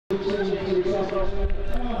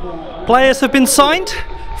Players have been signed,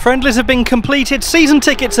 friendlies have been completed, season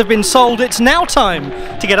tickets have been sold. It's now time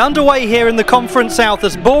to get underway here in the Conference South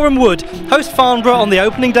as Boreham Wood host Farnborough on the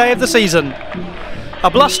opening day of the season. A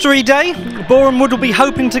blustery day. Boreham Wood will be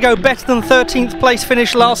hoping to go better than 13th place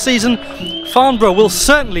finish last season. Farnborough will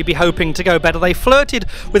certainly be hoping to go better. They flirted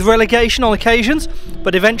with relegation on occasions,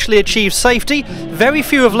 but eventually achieved safety. Very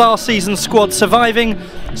few of last season's squad surviving.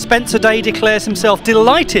 Spencer Day declares himself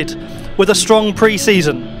delighted with a strong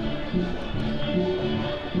pre-season.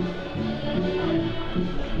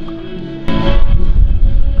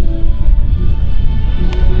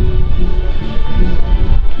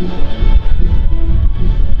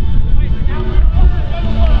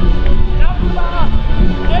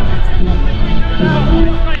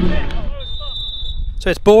 So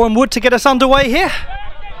it's Boreham Wood to get us underway here.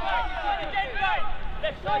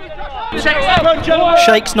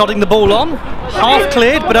 Shakes nodding the ball on. Half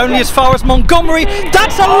cleared, but only as far as Montgomery.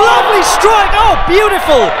 That's a lovely strike! Oh,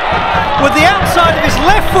 beautiful! With the outside of his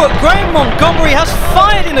left foot, Graham Montgomery has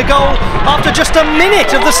fired in a goal after just a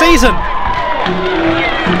minute of the season.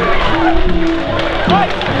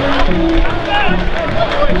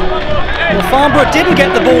 Well, Farnborough didn't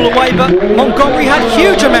get the ball away, but Montgomery had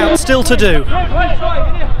huge amounts still to do.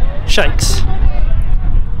 Shakes.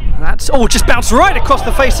 That's just bounced right across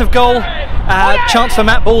the face of goal. Chance for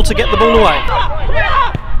Matt Ball to get the ball away.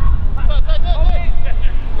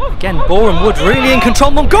 Again, Boreham Wood really in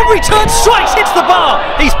control. Montgomery turns, strikes, hits the bar.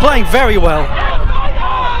 He's playing very well.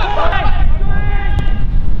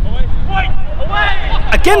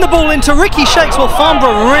 Again, the ball into Ricky Shakes. Well,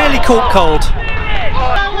 Farnborough really caught cold.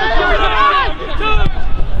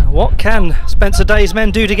 What can Spencer Day's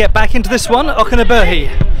men do to get back into this one? Okanaberhi.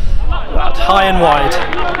 But high and wide.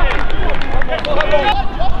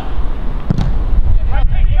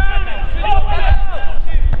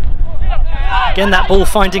 Again, that ball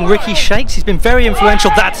finding Ricky Shakes. He's been very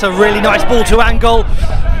influential. That's a really nice ball to angle.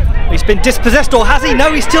 He's been dispossessed, or has he?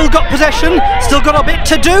 No, he's still got possession. Still got a bit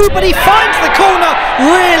to do, but he finds the corner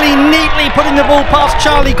really neatly, putting the ball past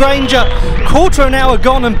Charlie Granger. Quarter of an hour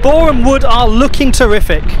gone and Boreham Wood are looking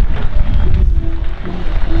terrific.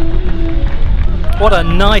 What a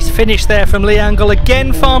nice finish there from Lee Angle.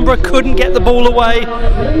 Again, Farnborough couldn't get the ball away,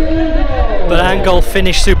 but Angle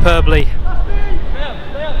finished superbly.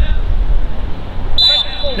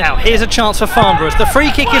 Now, here's a chance for Farnborough as the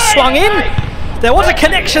free kick is swung in. There was a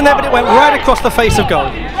connection there, but it went right across the face of goal.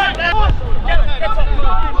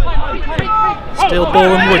 Still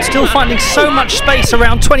Boreham Wood, still finding so much space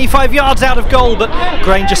around 25 yards out of goal, but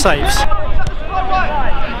Granger saves.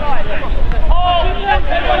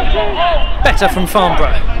 Better from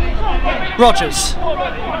Farnborough. Rogers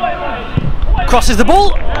crosses the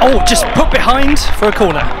ball. Oh, just put behind for a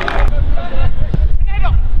corner.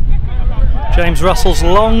 James Russell's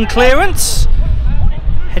long clearance.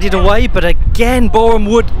 Headed away, but again Boreham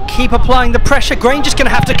Wood keep applying the pressure. Granger's going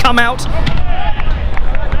to have to come out.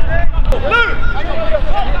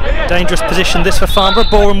 Dangerous position this for Farnborough.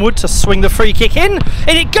 Boreham Wood to swing the free kick in.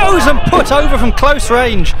 And it goes and put over from close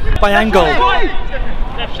range by Angle.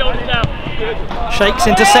 Shakes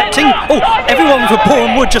intercepting. Oh, everyone for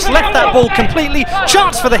Boreham Wood just left that ball completely.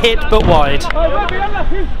 Chance for the hit, but wide.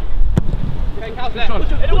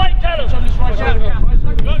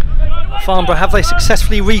 Farnborough, have they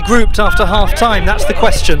successfully regrouped after half-time? That's the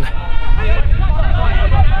question.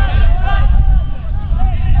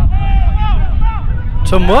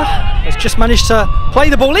 Tumwa has just managed to play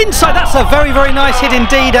the ball inside. That's a very, very nice hit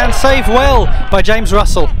indeed, and saved well by James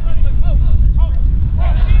Russell.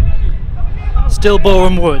 Still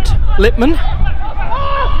Boreham Wood. Lippman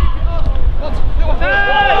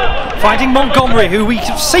finding Montgomery, who we've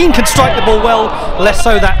seen can strike the ball well, less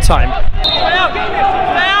so that time.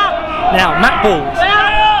 Now Matt Ball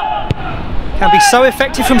can be so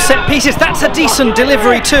effective from set pieces. That's a decent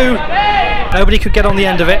delivery too. Nobody could get on the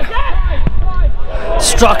end of it.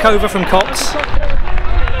 Struck over from Cox.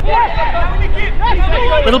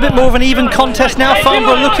 A little bit more of an even contest now.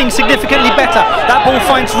 Farnborough looking significantly better. That ball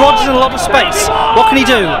finds Rogers in a lot of space. What can he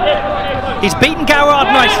do? He's beaten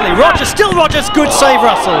Goward nicely. Rogers, still Rogers. Good save,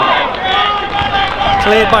 Russell.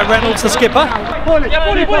 Cleared by Reynolds, the skipper.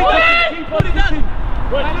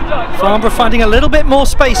 Farnborough finding a little bit more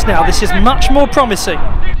space now. This is much more promising.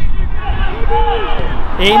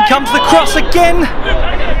 In comes the cross again.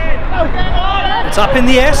 It's up in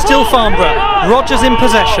the air, still Farnborough. Rogers in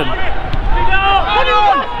possession.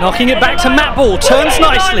 Knocking it back to Matt Ball. Turns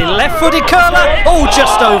nicely. Left-footed curler. Oh,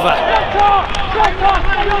 just over.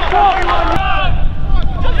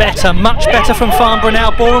 Better, much better from Farnborough now.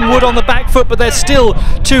 Boreham Wood on the back foot, but there's still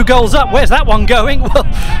 2 goals up. Where's that one going? Well,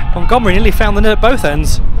 Montgomery nearly found the net at both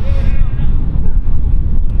ends.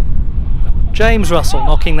 James Russell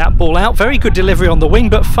knocking that ball out. Very good delivery on the wing,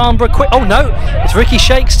 but Farnborough quick. Oh no, it's Ricky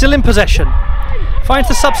Shake still in possession. Finds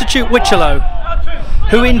the substitute Wichelow,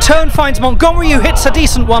 who in turn finds Montgomery, who hits a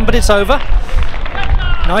decent one, but it's over.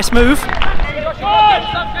 Nice move.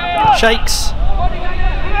 Shakes.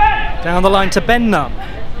 Down the line to Ben Nunn.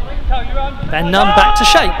 Ben Nunn back to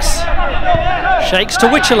Shakes. Shakes to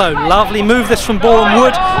Wichelow. Lovely move this from Boreham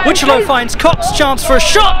Wood. Wichelow finds Cox, chance for a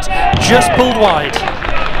shot. Just pulled wide.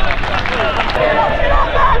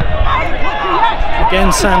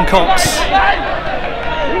 Again Sam Cox.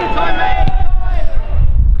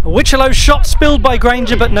 Wichelow's shot spilled by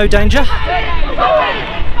Granger, but no danger.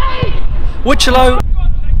 Wichelow.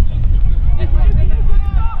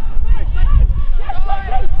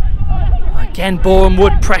 Again Boreham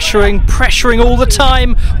Wood pressuring all the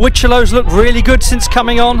time. Wichelow's looked really good since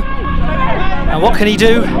coming on. And what can he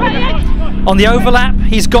do? On the overlap,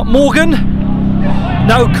 he's got Morgan.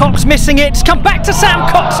 No, Cox missing it. It's come back to Sam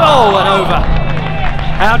Cox. Oh, and over.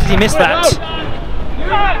 How did he miss that?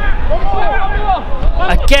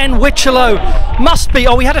 Again, Wichelow must be.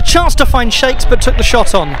 Oh, he had a chance to find Shakes, but took the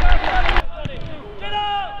shot on.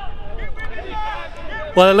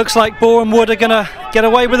 Well, it looks like Boreham Wood are going to get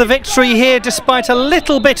away with a victory here, despite a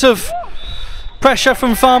little bit of pressure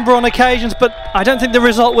from Farnborough on occasions, but I don't think the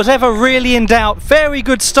result was ever really in doubt. Very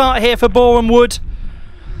good start here for Boreham Wood.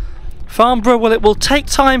 Farnborough, well, it will take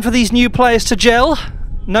time for these new players to gel.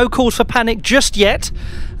 No cause for panic just yet.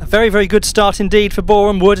 A very, very good start indeed for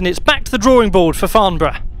Boreham Wood, and it's back to the drawing board for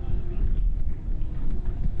Farnborough.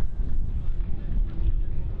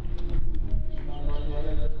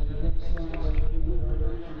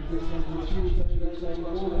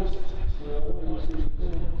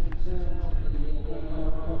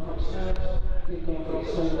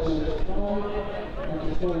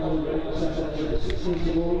 On the 16th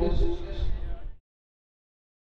of August.